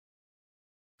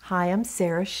Hi, I'm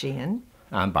Sarah Sheehan.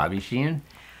 I'm Bobby Sheehan.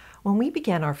 When we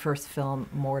began our first film,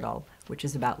 Mortal, which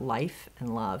is about life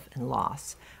and love and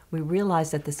loss, we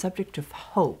realized that the subject of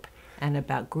hope and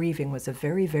about grieving was a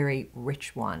very, very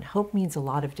rich one. Hope means a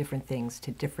lot of different things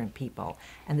to different people,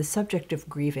 and the subject of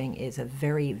grieving is a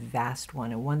very vast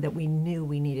one, and one that we knew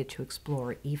we needed to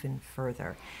explore even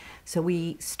further. So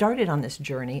we started on this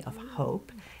journey of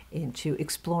hope into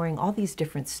exploring all these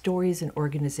different stories and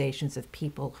organizations of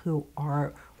people who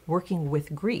are working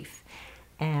with grief.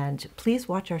 And please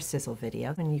watch our Sizzle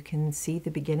video and you can see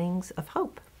the beginnings of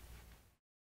hope.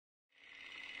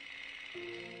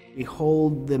 We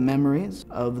hold the memories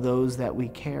of those that we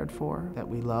cared for, that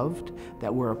we loved,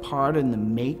 that were a part in the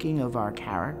making of our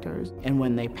characters. And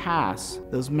when they pass,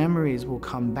 those memories will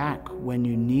come back when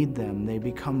you need them. They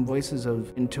become voices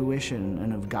of intuition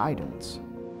and of guidance.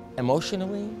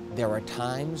 Emotionally, there are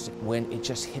times when it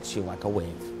just hits you like a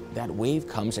wave. That wave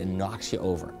comes and knocks you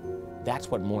over. That's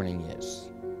what mourning is.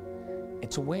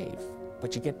 It's a wave,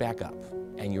 but you get back up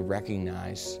and you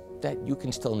recognize that you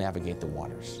can still navigate the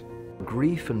waters.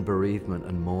 Grief and bereavement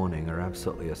and mourning are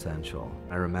absolutely essential.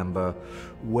 I remember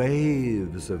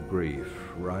waves of grief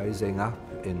rising up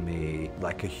in me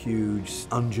like a huge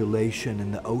undulation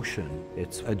in the ocean.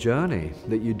 It's a journey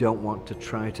that you don't want to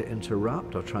try to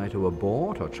interrupt or try to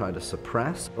abort or try to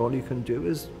suppress. All you can do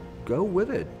is go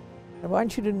with it. I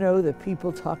want you to know that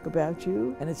people talk about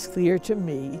you, and it's clear to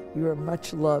me you are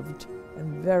much loved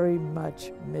and very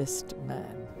much missed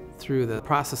man. Through the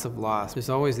process of loss, there's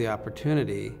always the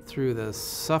opportunity, through the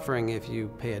suffering, if you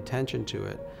pay attention to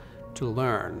it, to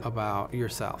learn about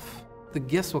yourself. The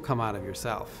gifts will come out of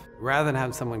yourself, rather than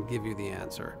having someone give you the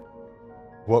answer.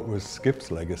 What was Skip's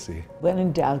legacy? When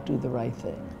in doubt, do the right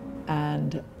thing.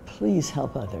 And please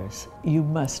help others. You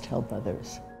must help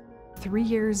others. 3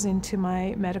 years into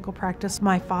my medical practice,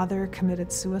 my father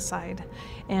committed suicide,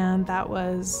 and that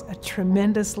was a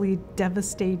tremendously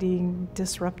devastating,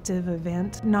 disruptive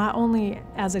event, not only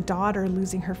as a daughter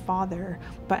losing her father,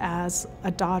 but as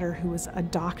a daughter who was a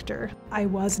doctor. I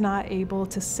was not able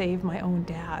to save my own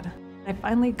dad. I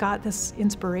finally got this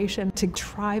inspiration to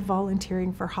try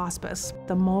volunteering for hospice.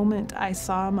 The moment I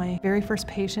saw my very first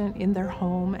patient in their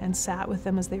home and sat with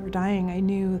them as they were dying, I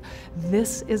knew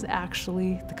this is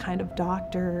actually the kind of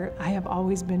doctor I have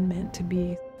always been meant to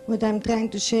be. What I'm trying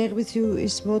to share with you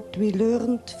is what we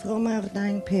learned from our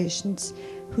dying patients,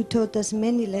 who taught us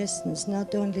many lessons,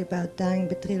 not only about dying,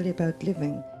 but really about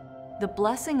living. The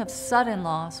blessing of sudden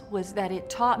loss was that it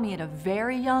taught me at a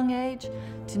very young age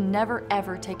to never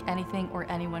ever take anything or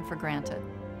anyone for granted.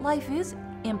 Life is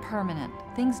impermanent.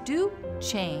 Things do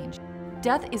change.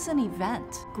 Death is an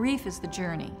event. Grief is the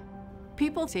journey.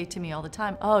 People say to me all the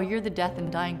time, "Oh, you're the death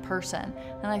and dying person."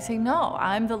 And I say, "No,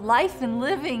 I'm the life and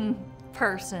living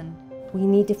person." We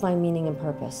need to find meaning and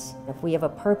purpose. If we have a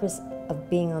purpose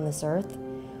of being on this earth,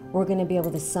 we're going to be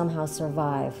able to somehow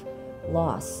survive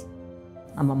loss.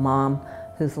 I'm a mom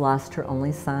who's lost her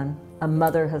only son. A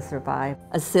mother has survived.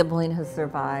 A sibling has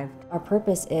survived. Our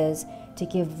purpose is to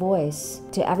give voice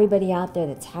to everybody out there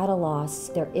that's had a loss.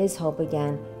 There is hope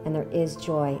again, and there is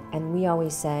joy. And we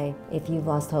always say, if you've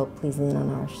lost hope, please lean on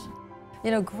ours.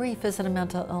 You know, grief isn't a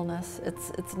mental illness.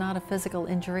 It's not a physical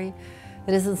injury.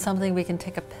 It isn't something we can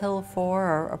take a pill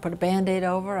for or put a Band-Aid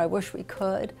over. I wish we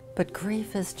could. But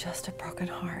grief is just a broken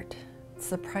heart. It's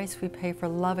the price we pay for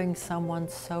loving someone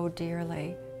so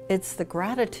dearly. It's the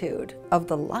gratitude of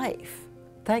the life.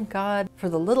 Thank God for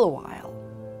the little while,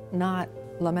 not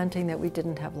lamenting that we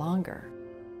didn't have longer.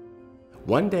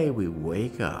 One day we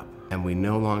wake up and we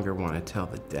no longer want to tell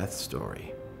the death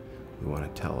story. We want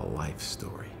to tell a life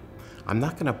story. I'm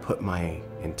not going to put my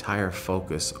entire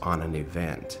focus on an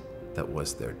event that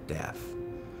was their death.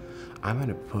 I'm going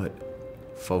to put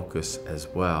focus as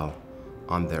well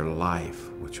on their life,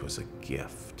 which was a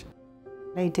gift.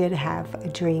 I did have a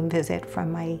dream visit from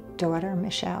my daughter,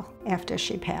 Michelle, after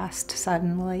she passed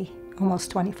suddenly, almost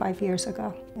 25 years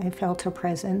ago. I felt her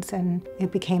presence, and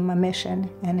it became a mission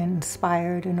and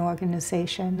inspired an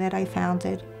organization that I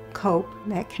founded, COPE,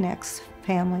 that connects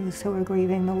families who are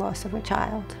grieving the loss of a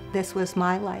child. This was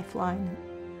my lifeline.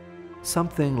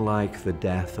 Something like the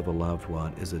death of a loved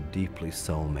one is a deeply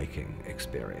soul-making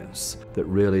experience that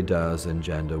really does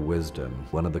engender wisdom.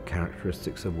 One of the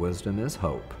characteristics of wisdom is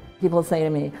hope. People say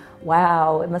to me,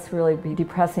 wow, it must really be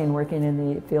depressing working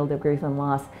in the field of grief and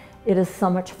loss. It is so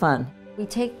much fun. We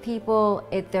take people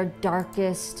at their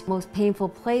darkest, most painful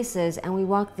places, and we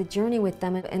walk the journey with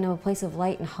them into a place of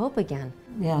light and hope again.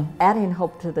 Yeah, adding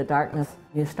hope to the darkness,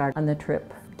 you start on the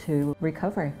trip to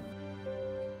recovery.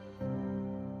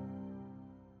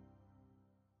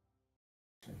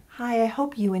 Hi, I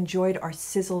hope you enjoyed our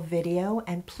Sizzle video,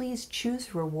 and please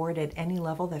choose reward at any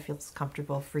level that feels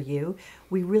comfortable for you.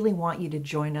 We really want you to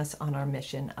join us on our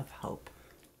mission of hope.